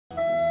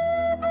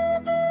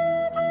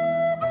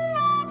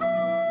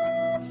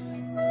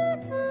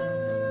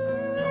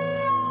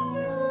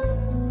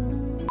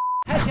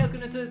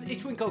Christmasers,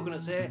 it's Twin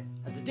Coconuts here,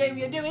 and today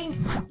we are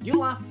doing You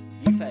Laugh,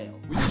 You Fail.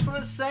 We just want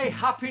to say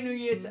Happy New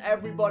Year to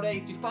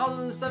everybody,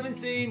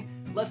 2017.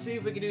 Let's see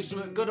if we can do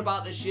something good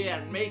about this year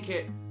and make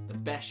it the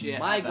best year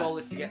My ever. goal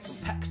is to get some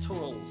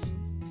pectorals.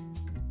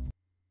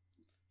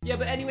 Yeah,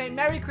 but anyway,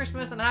 Merry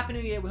Christmas and Happy New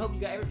Year. We hope you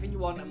got everything you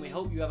want, and we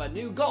hope you have a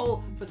new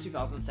goal for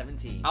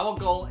 2017. Our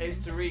goal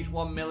is to reach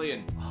 1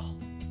 million.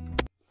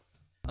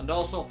 And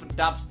also for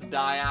dabs to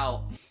die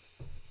out.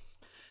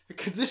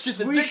 Because this is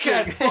a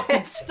dickhead.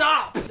 Fucking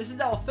stop! This is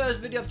our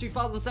first video of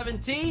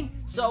 2017,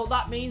 so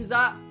that means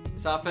that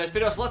It's our first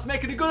video, so let's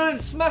make it a good one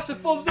and smash the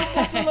thumbs up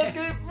button. Let's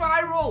get it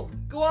viral.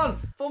 Go on,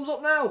 thumbs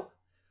up now.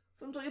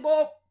 Thumbs up your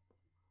butt.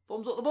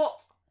 Thumbs up the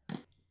butt.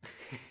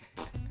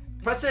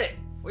 Press it.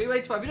 What are you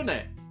waiting for? Have you done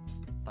it?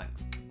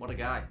 Thanks. What a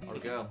guy or a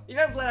girl. if you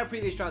haven't played our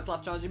previous Try and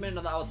Slap challenge, you may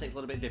know that our take's a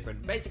little bit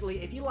different.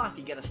 Basically, if you laugh,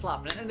 you get a slap,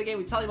 and at the end of the game,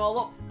 we tally them all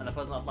up, and the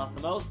person that's laughed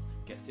the most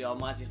gets the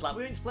almighty slap.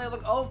 We want you to play along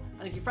at home,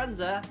 and if your friends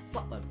there,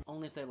 slap them.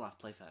 Only if they laugh.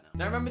 Play fair now.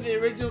 Now remember, the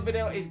original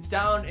video is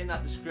down in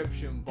that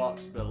description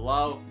box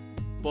below.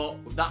 But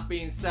with that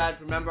being said,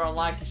 remember, a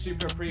like is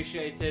super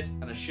appreciated,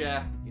 and a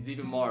share is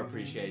even more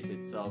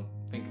appreciated. So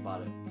think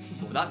about it.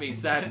 But with that being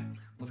said,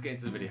 let's get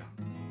into the video.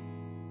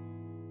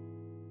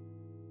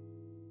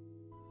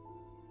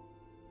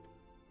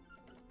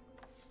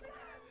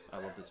 I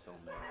love this film.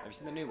 Man. Have you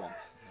seen the new one?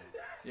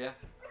 Yeah.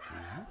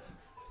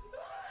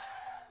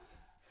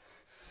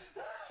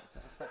 Is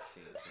that a sex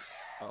scene?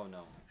 Oh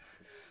no.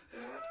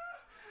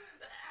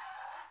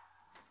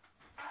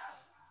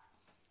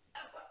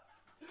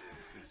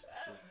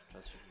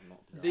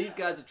 These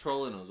guys are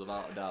trolling us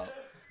without a doubt.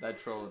 They're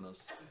trolling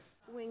us.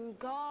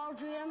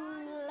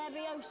 Wingardium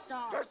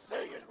Leviosa. You're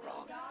saying it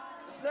wrong.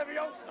 It's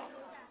Leviosa,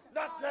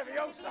 not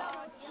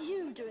Leviosa.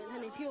 You do it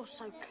then if you're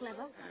so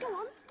clever. Go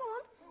on, go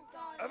on.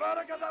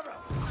 Avada Kedavra.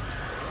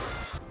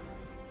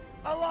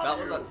 I love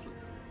That you. was actually.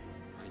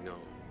 I know.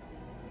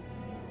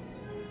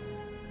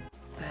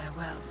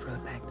 Farewell,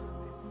 Frobex.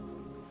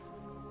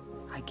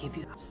 I give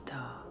you a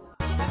star.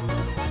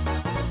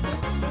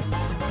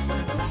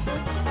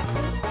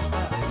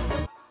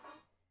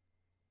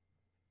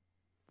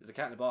 There's a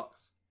cat in the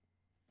box.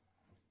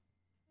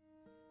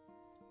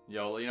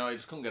 Yo, you know, he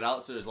just couldn't get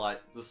out, so he was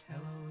like, just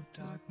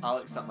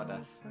Alex at my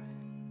desk.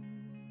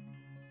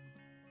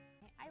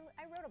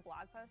 I wrote a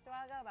blog post a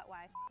while ago about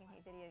why I fucking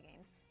hate video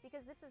games.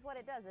 Because this is what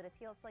it does. It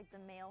appeals to like the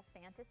male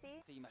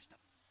fantasy.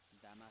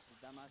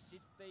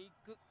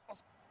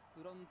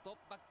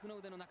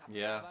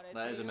 Yeah,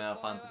 that is a male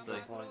fantasy.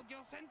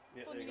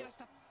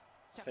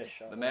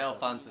 Fish. The male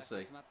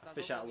fantasy.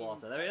 Fish out of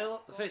water. There we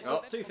go. The fish.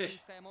 Oh. Oh, two fish.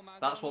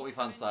 That's what we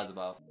fantasize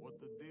about. What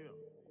the deal?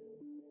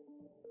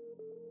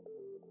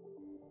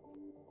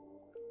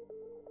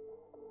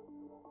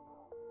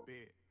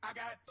 I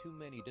got Too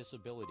many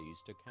disabilities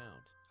to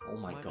count. Oh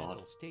my god.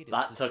 mental state is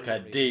That took a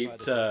deteriorated deep by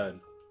the turn.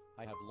 fact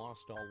I have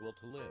lost all will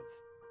to live.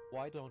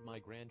 Why don't my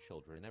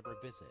grandchildren ever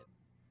visit?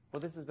 Well,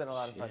 this has been a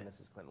lot of fun, Shit.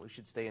 Mrs. Clinton. We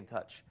should stay in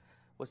touch.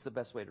 What's the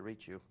best way to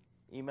reach you?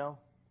 Email?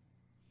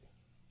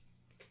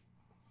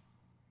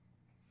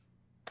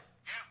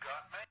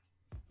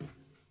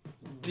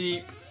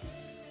 Deep.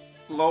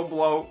 Low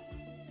blow.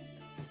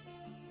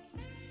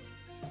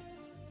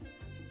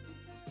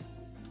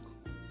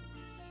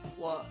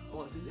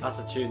 What's it? That's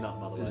a tune, that,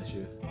 by the way. Is it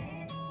you?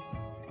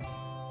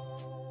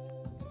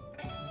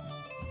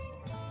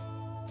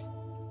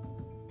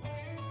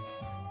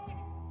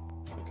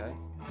 Okay.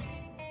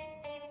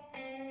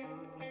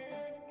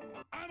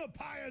 I'm a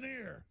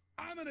pioneer.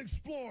 I'm an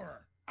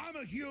explorer. I'm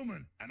a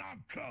human, and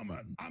I'm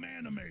coming. I'm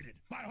animated.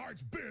 My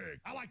heart's big.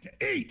 I like to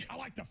eat. I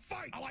like to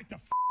fight. I like to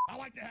I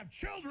like to have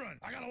children.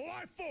 I got a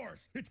life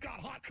force. It's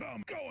got hot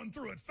cum going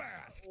through it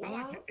fast. I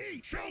like to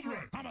eat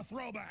children. I'm a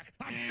throwback.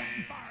 I'm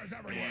setting fires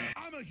everywhere.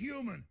 I'm a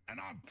human, and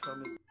I'm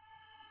coming.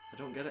 I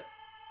don't get it.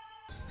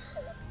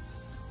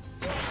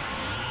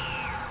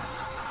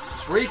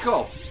 It's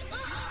Rico.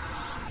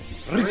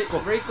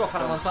 Rico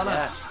Hannah Montana.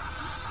 Yeah.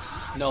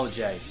 No,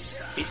 Jay.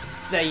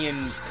 It's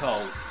Saiyan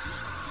Co.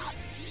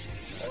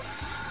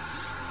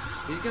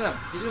 He's gonna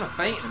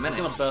faint in a minute.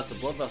 He's gonna burst a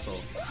blood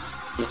vessel.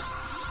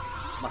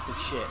 Massive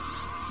shit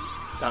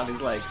down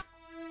his legs.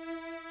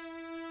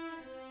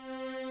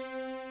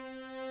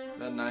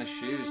 They're nice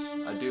shoes.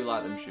 I do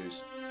like them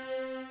shoes.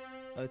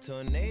 A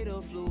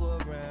tornado flew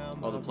around.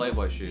 Oh, the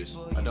Playboy shoes.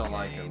 I don't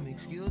like them.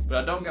 But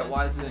I don't get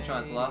why he's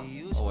trying to laugh.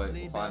 Oh wait,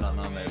 we'll find out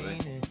now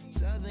maybe.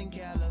 Southern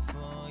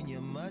California,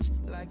 much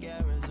like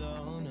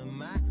Arizona.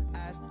 My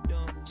eyes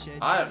don't shed.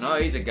 I don't know,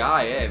 he's a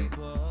guy, him.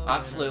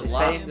 Absolute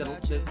They're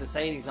laugh.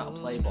 saying he's not a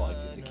playboy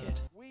if he's a kid.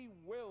 We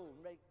will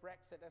make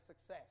Brexit a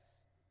success.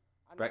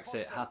 And Brexit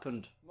Congress,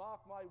 happened. Mark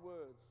my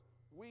words.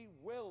 We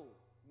will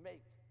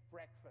make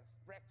Brexit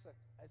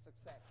a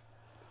success.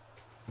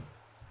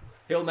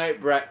 He'll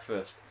make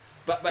breakfast.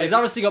 But He's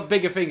obviously got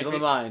bigger things on the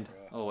mind.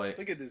 Oh wait.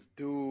 Look at this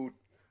dude.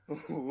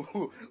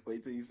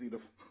 Wait till you see the.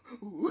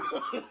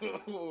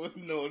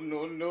 No,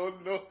 no, no,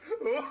 no.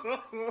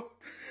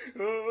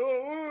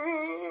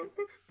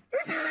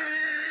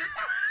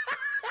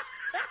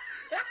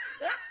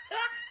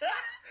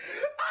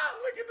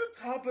 Look at the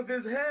top of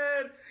his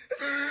head.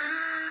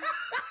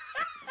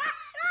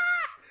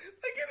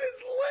 Look at his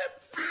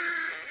lips.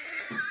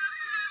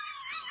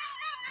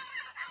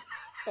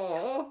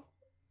 Oh.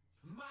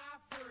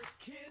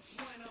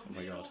 Oh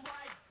my god.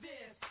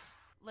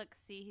 Look,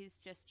 see, he's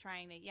just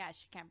trying to. Yeah,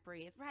 she can't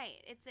breathe.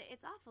 Right. It's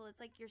awful. It's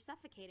like you're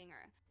suffocating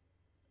her.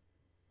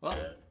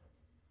 What?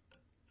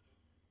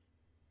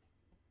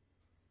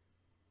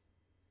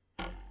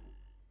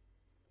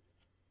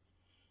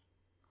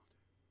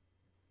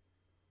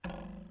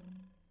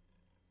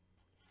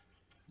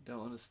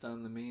 Don't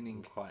understand the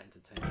meaning. Quite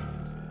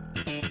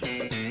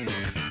entertaining.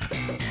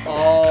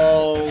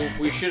 Oh,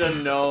 we should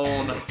have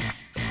known.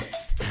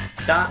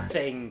 That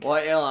thing.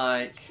 What you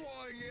like?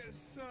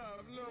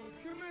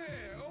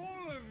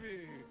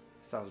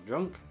 Sounds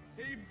drunk.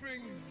 He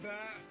brings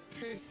that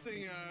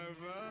pissing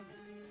over.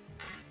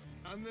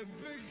 And the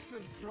big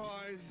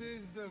surprise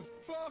is the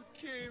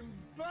fucking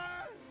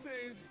bass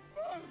is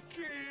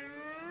fucking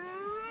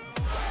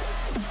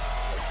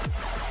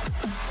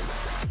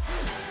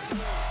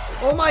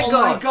Oh my god!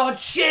 Oh my god,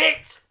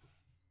 shit!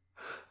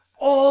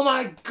 Oh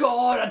my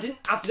god, I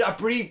didn't have to, I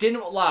breathed in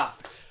and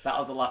laughed. That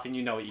was the laughing,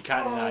 you know it, you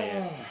can't deny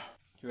it.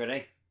 You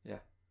ready? Yeah.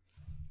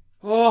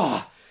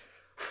 Oh!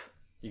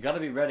 You gotta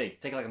be ready.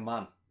 Take it like a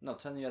man. No,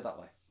 turn your head that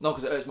way. No,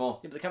 because it hurts more.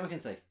 Yeah, but the camera can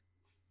see.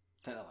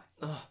 Turn it that way.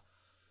 Oh,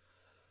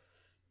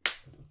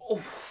 oh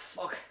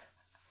fuck.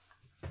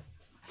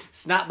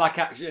 Snapback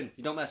action.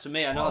 You don't mess with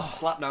me. I know how to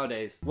slap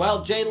nowadays.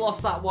 Well, Jay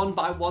lost that one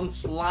by one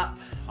slap.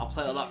 I'll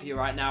play that for you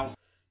right now.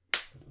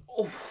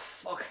 Oh,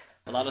 fuck.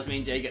 Well, that does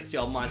mean Jay gets the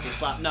almighty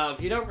slap. Now,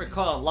 if you don't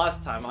recall,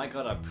 last time I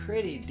got a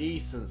pretty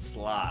decent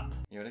slap.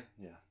 You ready?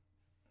 Yeah.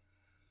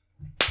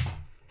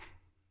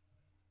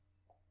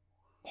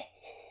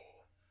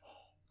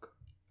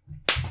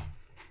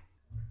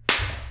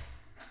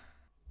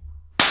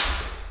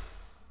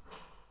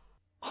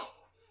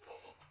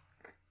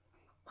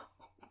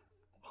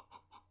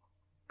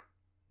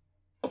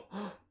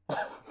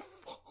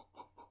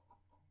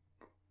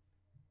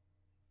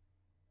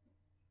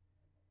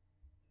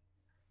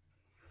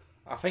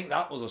 I think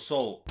that was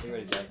assault. Are you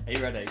ready, Jay? Are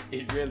you ready?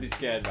 He's really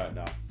scared right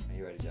now. Are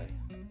you ready, Jay?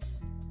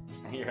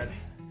 Are you ready?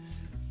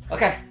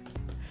 Okay.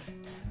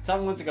 Tell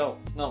me when to go.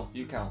 No,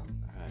 you count.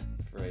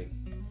 Alright, 3,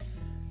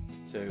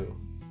 2,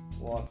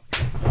 1.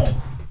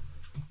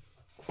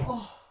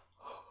 Oh.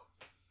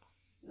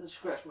 Just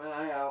scratch my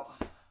eye out.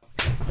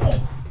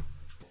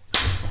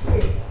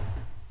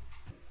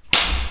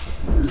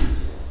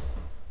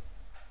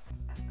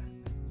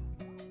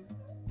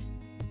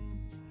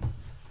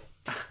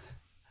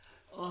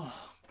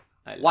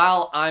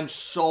 While I'm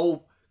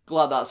so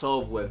glad that's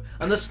over with.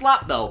 And the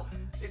slap though,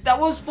 that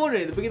was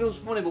funny. The beginning was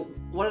funny, but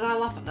what did I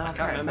laugh at? No, I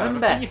can't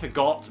remember. I think you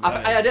forgot.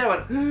 I did. I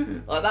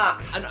went like that.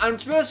 And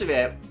to be honest with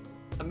you,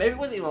 maybe it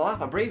wasn't even a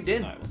laugh. I breathed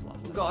in. No, it was a laugh.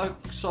 I've got a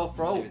sore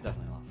throat. It was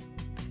definitely a laugh.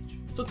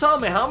 So tell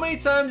me, how many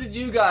times did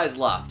you guys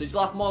laugh? Did you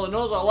laugh more than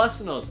us or less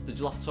than us? Did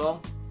you laugh at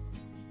all?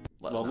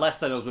 Well, less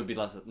than us would be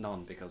less than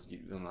none because you.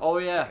 Oh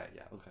yeah. Okay,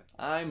 yeah, okay.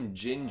 I'm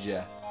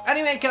ginger.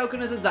 Anyway,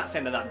 coconuts, that's the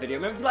end of that video.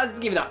 Remember, if you like this,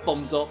 give it that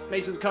thumbs up.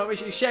 Make sure to comment, make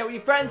sure you share it with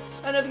your friends,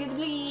 and don't forget to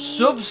please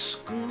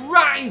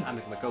subscribe. I'm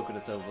making my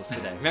coconuts over us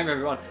today. Remember,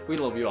 everyone, we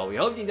love you all. We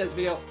hope you enjoyed this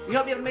video. We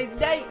hope you have an amazing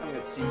day, and we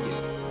hope to see you.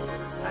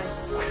 Bye.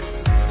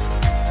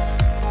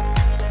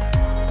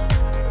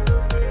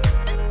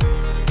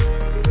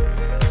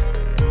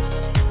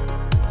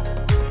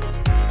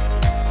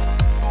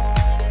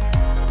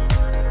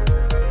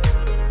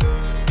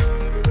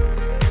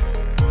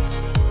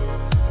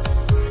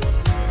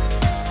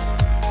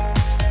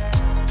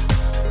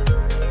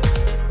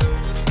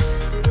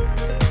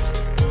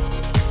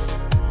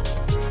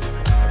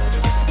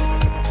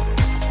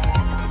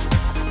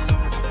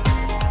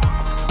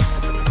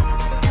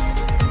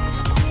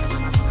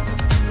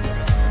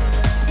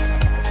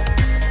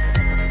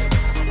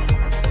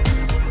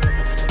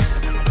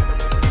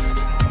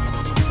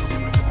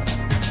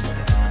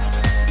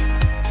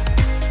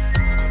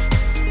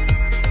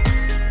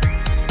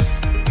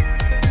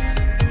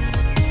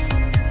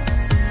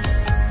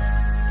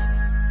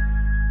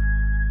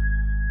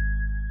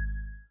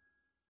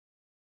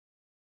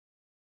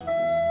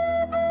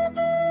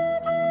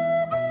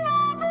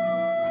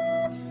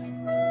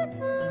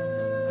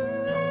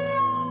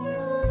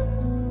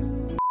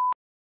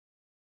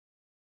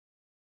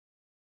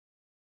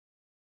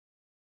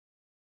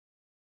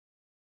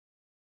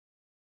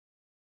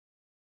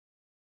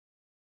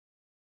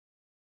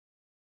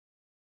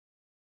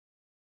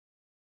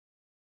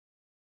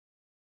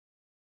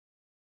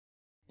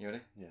 You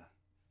ready? Yeah.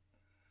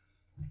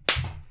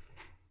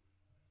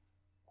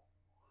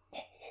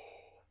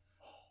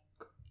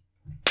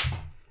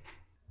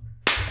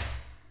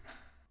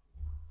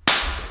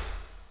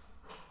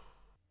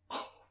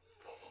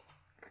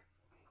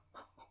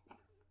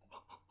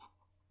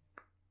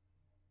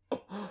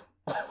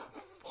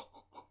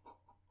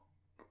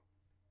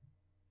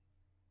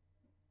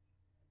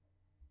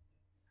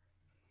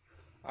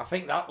 I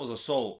think that was assault.